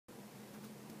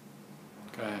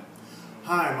Go ahead.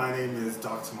 Hi, my name is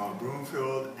Dr.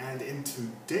 Broomfield, and in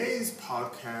today's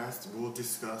podcast, we'll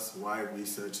discuss why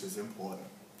research is important.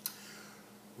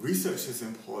 Research is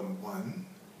important, one,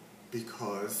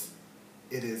 because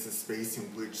it is a space in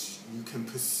which you can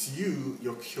pursue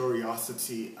your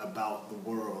curiosity about the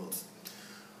world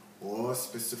or a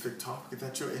specific topic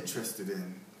that you're interested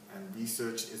in. And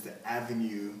research is the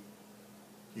avenue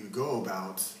you go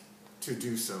about to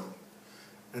do so.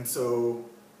 And so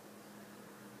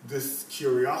this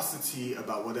curiosity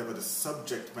about whatever the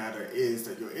subject matter is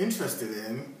that you're interested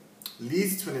in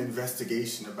leads to an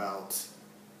investigation about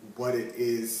what it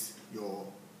is you're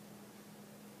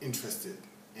interested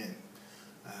in.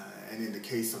 And in the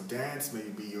case of dance,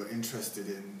 maybe you're interested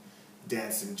in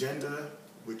dance and gender,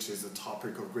 which is a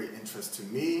topic of great interest to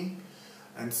me.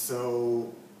 And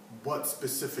so what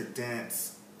specific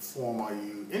dance form are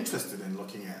you interested in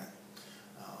looking at?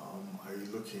 Are you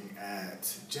looking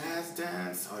at jazz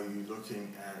dance? Are you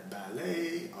looking at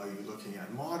ballet? Are you looking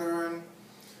at modern?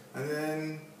 And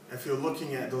then if you're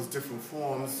looking at those different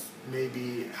forms,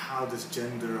 maybe how does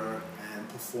gender and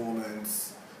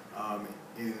performance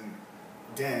in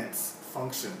dance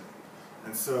function?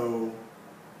 And so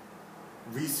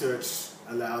research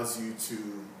allows you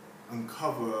to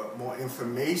uncover more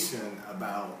information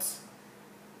about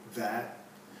that,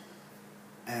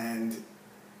 and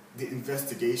the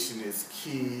investigation is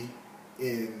key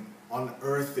in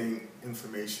unearthing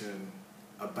information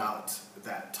about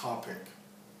that topic.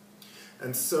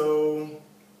 And so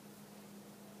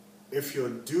if you're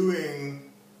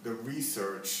doing the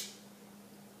research,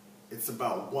 it's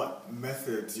about what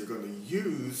methods you're going to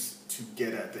use to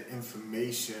get at the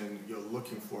information you're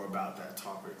looking for about that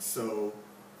topic. So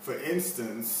for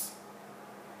instance,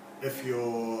 if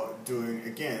you're doing,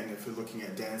 again, if you're looking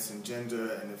at dance and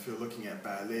gender, and if you're looking at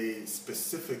ballet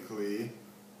specifically,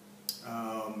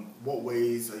 what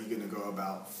ways are you going to go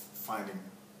about finding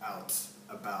out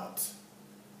about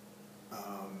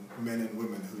men and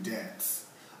women who dance?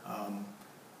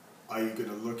 Are you going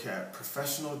to look at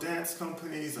professional dance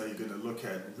companies? Are you going to look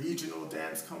at regional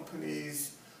dance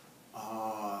companies?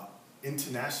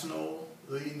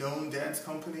 Internationally known dance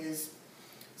companies?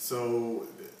 So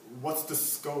what's the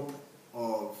scope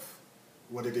of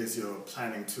what it is you're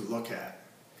planning to look at?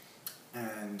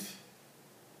 And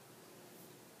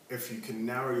if you can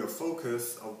narrow your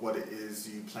focus of what it is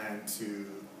you plan to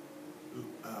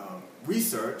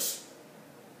research,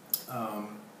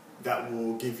 that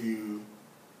will give you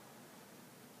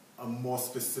a more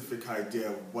specific idea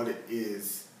of what it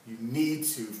is you need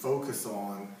to focus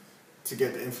on to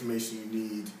get the information you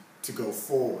need to go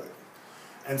forward.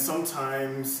 And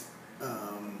sometimes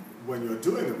when you're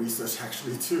doing the research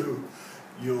actually too,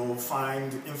 you'll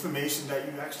find information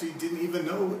that you actually didn't even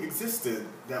know existed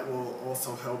that will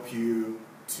also help you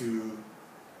to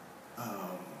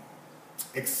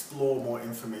explore more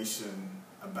information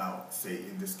about, say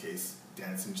in this case,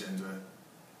 dance and gender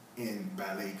in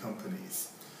ballet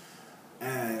companies.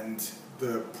 And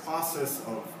the process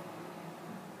of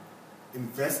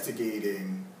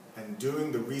investigating and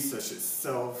doing the research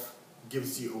itself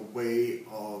gives you a way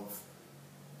of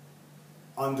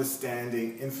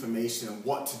understanding information and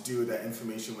what to do with that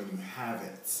information when you have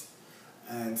it.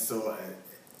 And so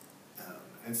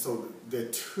there are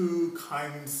two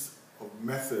kinds of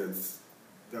methods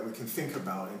that we can think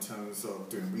about in terms of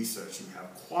doing research. You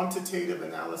have quantitative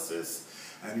analysis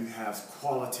and you have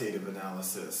qualitative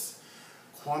analysis.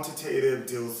 Quantitative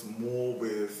deals more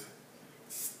with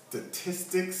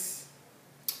statistics,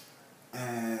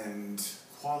 and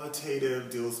qualitative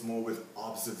deals more with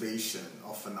observation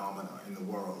of phenomena in the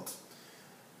world.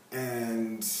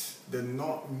 And they're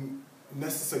not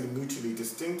necessarily mutually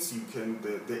distinct.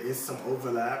 There is some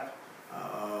overlap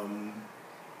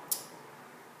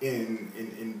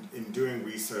in doing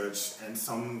research, and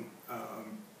some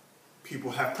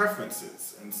people have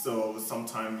preferences. And so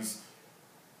sometimes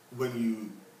when you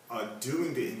are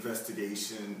doing the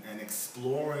investigation and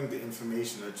exploring the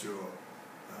information that you're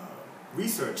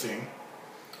researching,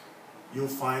 you'll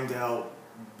find out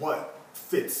what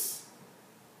fits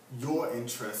your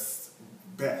interests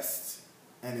best,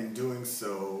 and in doing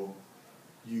so,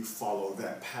 you follow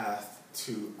that path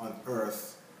to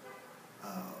unearth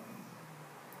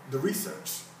the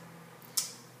research.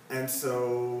 And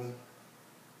so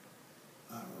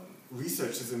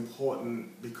research is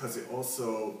important because it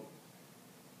also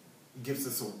gives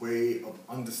us a way of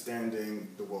understanding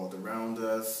the world around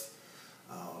us.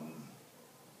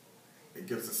 It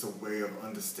gives us a way of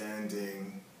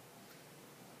understanding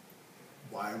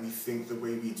why we think the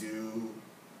way we do,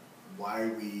 why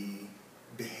we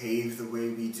behave the way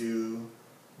we do,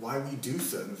 why we do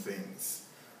certain things.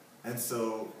 And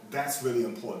so that's really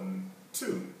important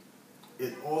too.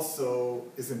 It also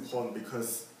is important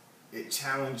because it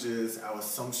challenges our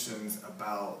assumptions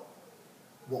about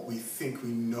what we think we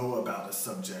know about a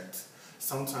subject.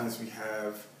 Sometimes we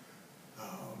have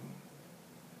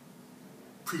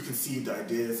preconceived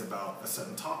ideas about a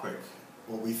certain topic,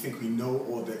 or we think we know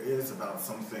all there is about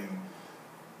something,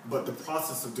 but the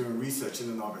process of doing research in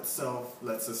and of itself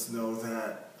lets us know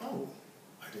that, oh,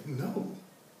 I didn't know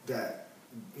that,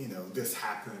 this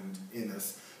happened in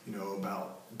us,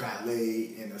 about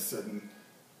ballet in a certain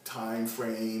time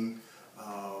frame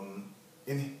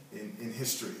in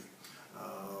history.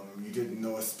 You didn't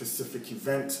know a specific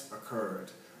event occurred.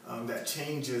 That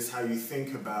changes how you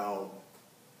think about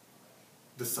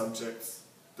the subjects,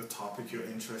 the topic you're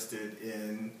interested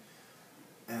in,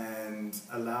 and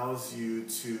allows you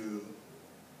to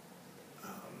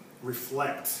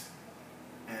reflect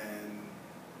and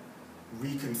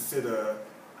reconsider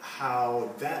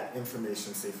how that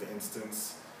information, say for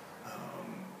instance,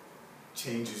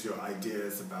 changes your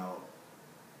ideas about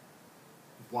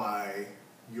why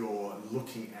you're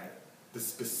looking at the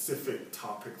specific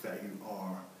topic that you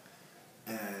are,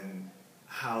 and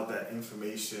how that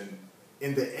information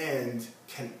in the end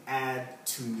can add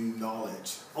to new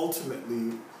knowledge.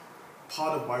 Ultimately,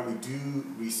 part of why we do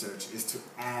research is to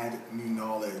add new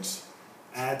knowledge,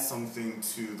 add something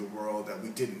to the world that we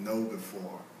didn't know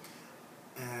before.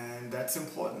 And that's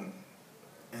important.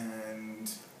 And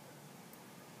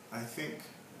I think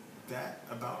that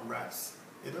about wraps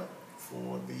it up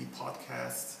for the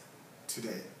podcast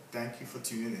today. Thank you for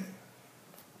tuning in.